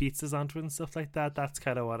photoshopping pizzas onto it and stuff like that? That's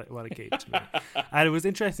kind of what it gave to me. And it was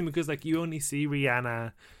interesting because like you only see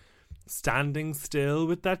Rihanna standing still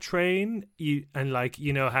with that train, and like,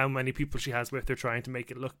 you know how many people she has with her trying to make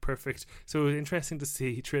it look perfect. So it was interesting to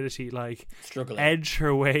see Trinity like struggling, edge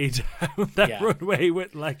her way down that runway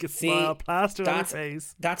with like a smile plastered on her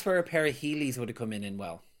face. That's where a pair of Heelys would have come in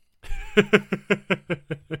well.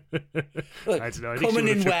 Look, I don't know. Coming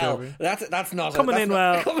in well. Over. That's not coming in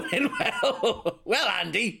well. Coming in well. Well,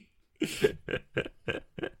 Andy.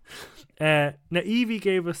 Now Evie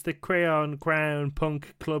gave us the crayon crown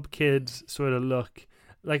punk club kid sort of look.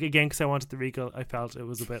 Like, again, because I wanted the regal, I felt it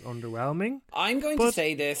was a bit underwhelming. I'm going to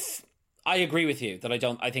say this. I agree with you that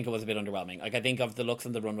I think it was a bit underwhelming. Like, I think of the looks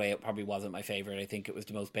on the runway, it probably wasn't my favorite. I think it was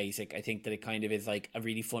the most basic. I think that it kind of is like a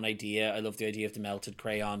really fun idea. I love the idea of the melted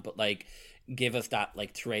crayon, but like, give us that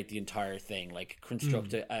like throughout the entire thing. Like,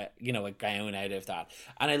 construct a gown out of that.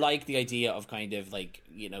 And I like the idea of kind of like,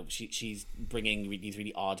 you know, she's bringing these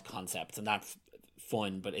really odd concepts, and that's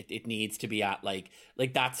fun. But it needs to be at like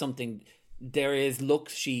that's something. There is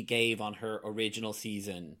looks she gave on her original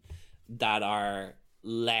season that are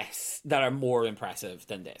more impressive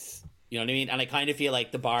than this. You know what I mean? And I kind of feel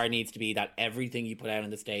like the bar needs to be that everything you put out on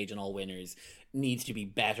the stage and all winners needs to be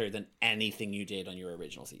better than anything you did on your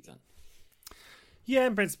original season. Yeah,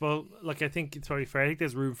 in principle, like, I think it's probably fair. I think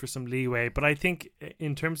there's room for some leeway, but I think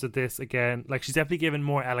in terms of this, again, like, she's definitely given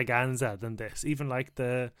more eleganza than this. Even like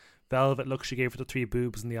the velvet look she gave with the 3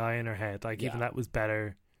 boobs and the eye in her head, like, even that was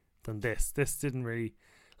better than this. This didn't really,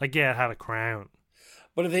 like, it had a crown.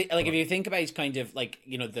 But if you think about kind of like,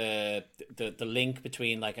 you know, the link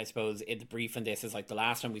between, like, I suppose the brief and this is like the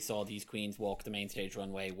last time we saw these queens walk the main stage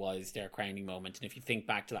runway was their crowning moment. And if you think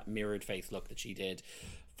back to that mirrored face look that she did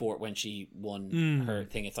for when she won her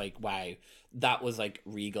thing, it's like, wow, that was like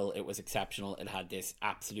regal. It was exceptional. It had this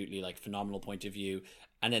absolutely like phenomenal point of view.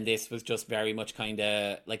 And then this was just very much kind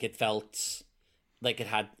of like, it felt like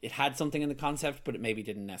it had something in the concept, but it maybe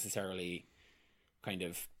didn't necessarily kind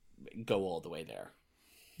of go all the way there.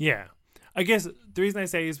 Yeah. I guess the reason I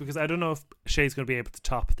say is because I don't know if Shay's going to be able to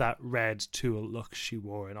top that red tulle look she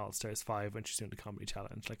wore in All Stars 5 when she's doing the comedy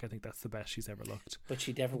challenge. Like, I think that's the best she's ever looked. But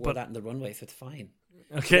she never wore that in the runway, so it's fine.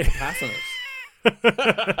 Okay. Pass on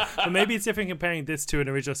it. But maybe it's different comparing this to an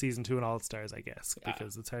original season to an All Stars, I guess,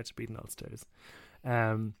 because it's hard to beat an All Stars.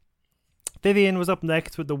 Vivian was up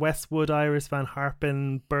next with the Westwood Iris Van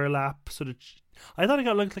Harpen burlap sort of. I thought it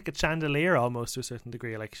looked like a chandelier almost to a certain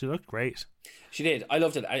degree. Like, she looked great. She did. I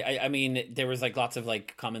loved it. I mean, there was like lots of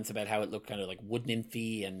like comments about how it looked kind of like wood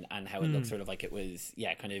nymphy and how it looked sort of like it was,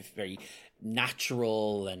 kind of very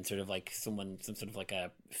natural and sort of like some sort of like a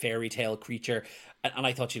fairy tale creature. And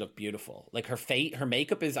I thought she looked beautiful. Like her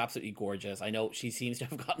makeup is absolutely gorgeous. I know she seems to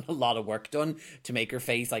have gotten a lot of work done to make her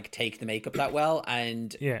face like take the makeup that well.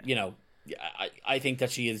 And, you know, I think that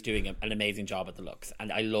she is doing an amazing job at the looks.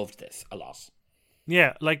 And I loved this a lot.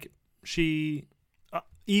 Yeah, like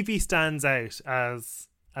Evie stands out as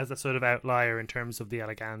a sort of outlier in terms of the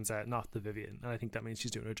eleganza, not the Vivian, and I think that means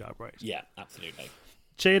she's doing her job right. Yeah, absolutely.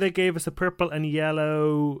 Jada gave us a purple and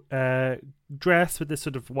yellow dress with this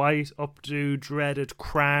sort of white updo dreaded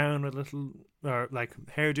crown with a little, or like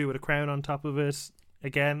hairdo with a crown on top of it.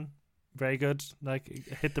 Again, very good. Like,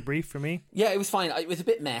 it hit the brief for me. Yeah, it was fine. It was a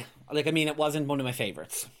bit meh. Like, I mean, it wasn't one of my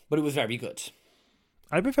favourites, but it was very good.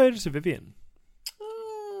 I preferred it to Vivian.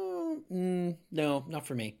 No, not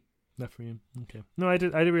for me. Not for you. Okay. No, I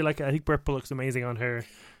did really like it. I think purple looks amazing on her.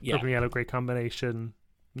 Yeah. Purple and yellow, great combination.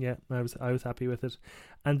 Yeah, I was happy with it.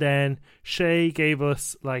 And then Shay gave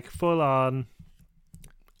us like full on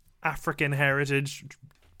African heritage,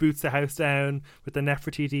 boots the house down with the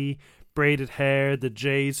Nefertiti braided hair, the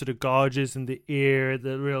jade sort of gauges in the ear,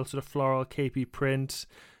 the real sort of floral capey print.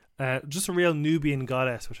 Just a real Nubian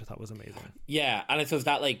goddess, which I thought was amazing. Yeah, and I suppose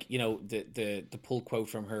that, like, you know, the pull quote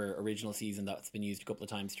from her original season that's been used a couple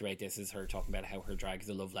of times throughout this is her talking about how her drag is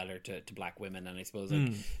a love letter to black women, and I suppose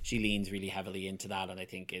like she leans really heavily into that, and I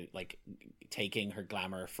think it, like, taking her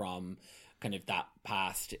glamour from kind of that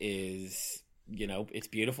past is, you know, it's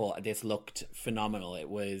beautiful. This looked phenomenal. It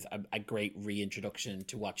was a great reintroduction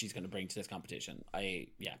to what she's going to bring to this competition.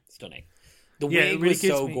 Stunning. The wig really was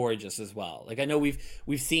so gorgeous as well. Like, I know we've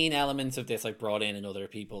seen elements of this like brought in other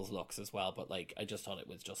people's looks as well, but like I just thought it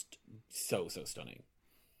was just so stunning.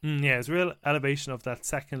 Yeah, it's a real elevation of that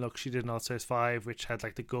second look she did in All Stars 5, which had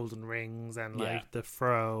like the golden rings and like the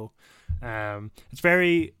fro. It's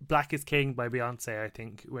very Black is King by Beyonce, I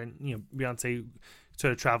think, when, you know, Beyonce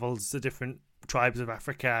sort of travels the different tribes of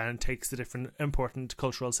Africa and takes the different important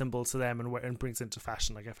cultural symbols to them and brings into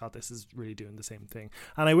fashion. Like, I felt this is really doing the same thing,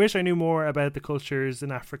 and I wish I knew more about the cultures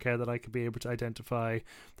in Africa, that I could be able to identify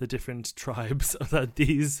the different tribes that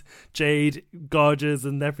these jade gauges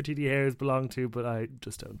and Nefertiti hairs belong to, but I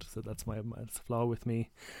just don't, so that's a flaw with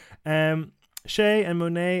me. Shay and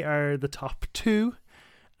Monet are the top two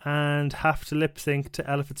and have to lip sync to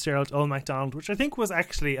Ella Fitzgerald's Old MacDonald, which I think was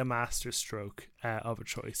actually a master stroke of a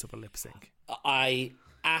choice of a lip sync. I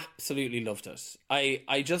absolutely loved it.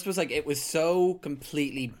 I just was like, it was so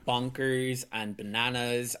completely bonkers and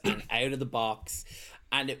bananas and out of the box.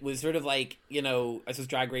 And it was sort of like, you know, I suppose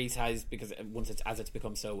Drag Race has, because as it's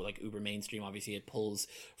become so like uber mainstream, obviously it pulls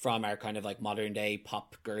from our kind of like modern day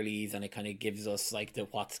pop girlies, and it kind of gives us like the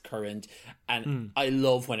what's current. And I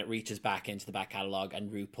love when it reaches back into the back catalogue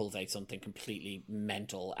and Ru pulls out something completely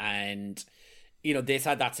mental. And, you know, this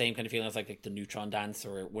had that same kind of feeling as like the Neutron Dance,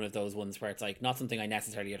 or one of those ones where it's like not something I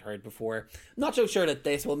necessarily had heard before. Not so sure that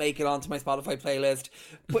this will make it onto my Spotify playlist,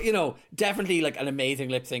 but, you know, definitely like an amazing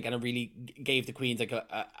lip sync, and it really gave the queens like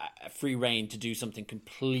a free reign to do something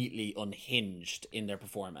completely unhinged in their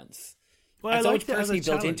performance. Well, and I so liked much it as a personally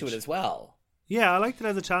built challenge. into it as well. Yeah, I liked it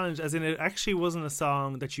as a challenge, as in it actually wasn't a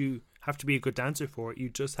song that you have to be a good dancer for. You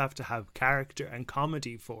just have to have character and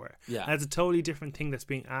comedy for it. Yeah. And it's a totally different thing that's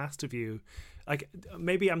being asked of you. Like,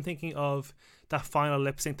 maybe I'm thinking of that final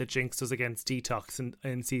lip sync that Jinx does against Detox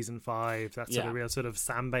in season 5. That's sort of real sort of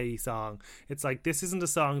samba song. It's like, this isn't a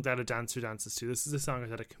song that a dancer dances to. This is a song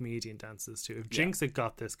that a comedian dances to. If Jinx had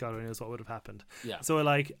got this, God only knows what would have happened. Yeah. So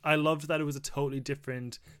like, I loved that it was a totally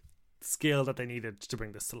different skill that they needed to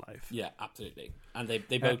bring this to life. Yeah, absolutely. And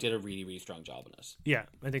they both did a really, really strong job on it. Yeah,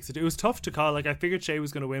 I think so. It was tough to call. Like, I figured Shay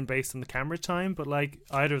was going to win based on the camera time, but like,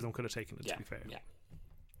 either of them could have taken it, to be fair. Yeah.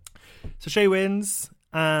 So Shay wins,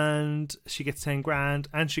 and she gets 10 grand,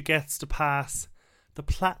 and she gets to pass the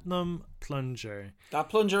platinum plunger. That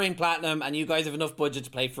plunger ain't platinum, and you guys have enough budget to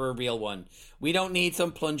pay for a real one. We don't need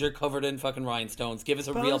some plunger covered in fucking rhinestones. Give us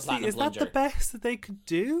a real platinum plunger. Is that the best that they could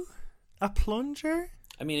do? A plunger?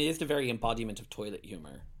 I mean, it is the very embodiment of toilet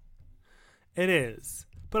humour. It is.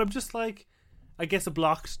 But I'm just like, I guess a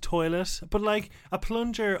blocked toilet. But like, a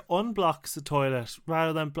plunger unblocks the toilet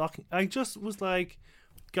rather than blocking. I just was like,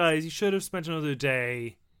 guys, you should have spent another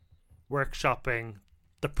day workshopping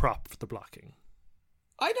the prop for the blocking.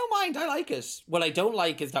 I don't mind. I like it. What I don't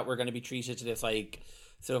like is that we're going to be treated to this like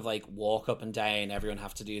sort of like walk up and down. Everyone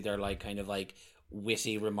have to do their like kind of like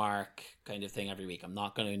witty remark kind of thing every week. I'm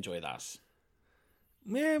not going to enjoy that.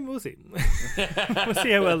 Yeah, we'll see. We'll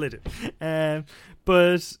see how well they do.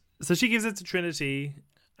 But so she gives it to Trinity,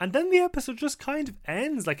 and then the episode just kind of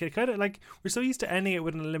ends. Like, it kind of, like, we're so used to ending it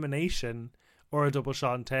with an elimination or a double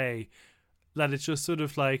Shantae that it's just sort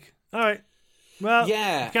of like, all right, well,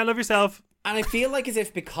 yeah, you can't love yourself. And I feel like as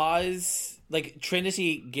if because, like,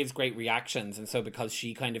 Trinity gives great reactions, and so because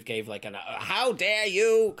she kind of gave, like, how dare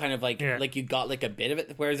you, kind of like, like you got, like, a bit of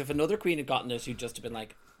it. Whereas if another queen had gotten it, she'd just have been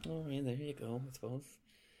like, oh, yeah, there you go, I suppose.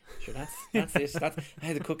 Sure, that's it. That's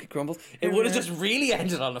how the cookie crumbles. It would have just really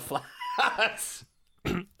ended on a flat.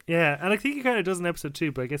 Yeah, and I think it kind of does in episode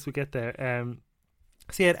 2, but I guess we get there.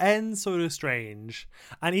 So yeah, it ends sort of strange.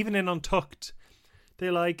 And even in Untucked, they,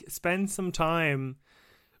 like, spend some time...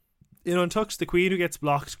 In Untucked, the queen who gets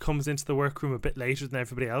blocked comes into the workroom a bit later than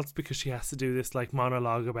everybody else because she has to do this, like,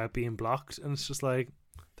 monologue about being blocked, and it's just like,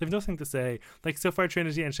 they've nothing to say. Like, so far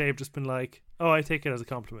Trinity and Shay have just been like, oh, I take it as a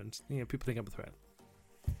compliment. You know, people think I'm a threat.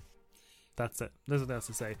 That's it. There's nothing else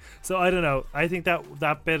to say. So I don't know. I think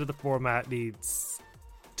that bit of the format needs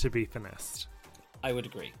to be finessed. I would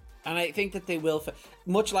agree. And I think that they will,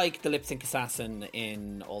 much like the Lip Sync Assassin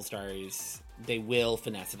in All Stars, they will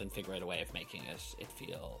finesse it and figure out a way of making it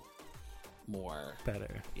feel more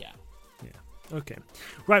better. Yeah. Okay.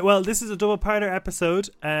 Right, well, this is a double-parter episode.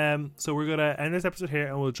 So we're going to end this episode here,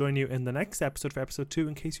 and we'll join you in the next episode for episode 2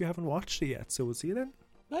 in case you haven't watched it yet. So we'll see you then.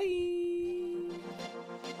 Bye.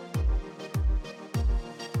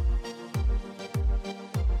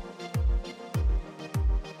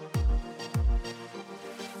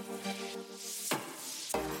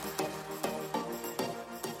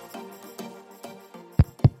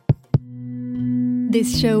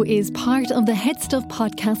 This show is part of the Head Stuff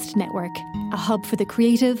Podcast Network, a hub for the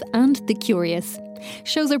creative and the curious.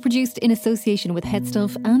 Shows are produced in association with Head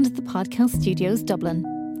Stuff and the Podcast Studios Dublin.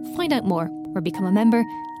 Find out more or become a member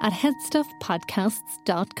at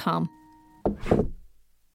headstuffpodcasts.com.